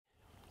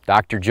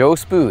Dr. Joe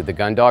Spoo, the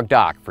gun dog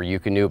doc for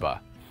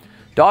Eukanuba.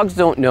 Dogs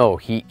don't know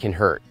heat can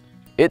hurt.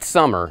 It's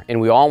summer and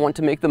we all want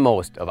to make the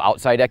most of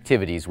outside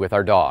activities with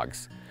our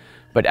dogs.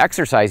 But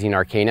exercising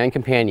our canine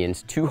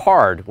companions too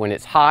hard when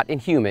it's hot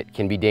and humid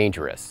can be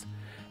dangerous.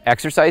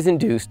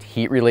 Exercise-induced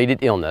heat-related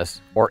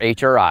illness, or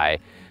HRI,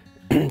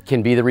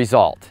 can be the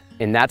result,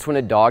 and that's when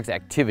a dog's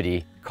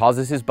activity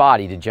causes his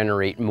body to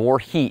generate more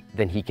heat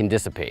than he can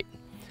dissipate.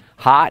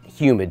 Hot,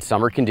 humid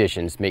summer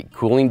conditions make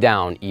cooling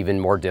down even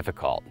more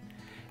difficult.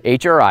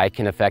 HRI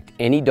can affect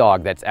any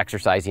dog that's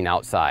exercising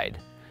outside.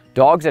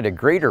 Dogs at a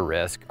greater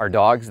risk are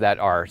dogs that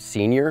are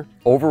senior,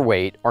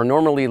 overweight, or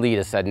normally lead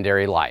a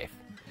sedentary life.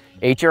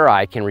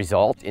 HRI can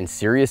result in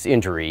serious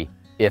injury,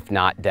 if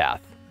not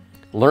death.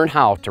 Learn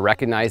how to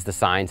recognize the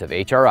signs of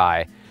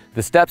HRI,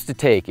 the steps to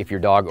take if your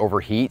dog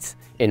overheats,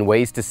 and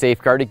ways to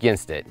safeguard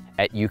against it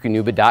at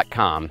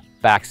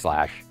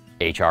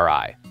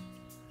eukanuba.com/HRI.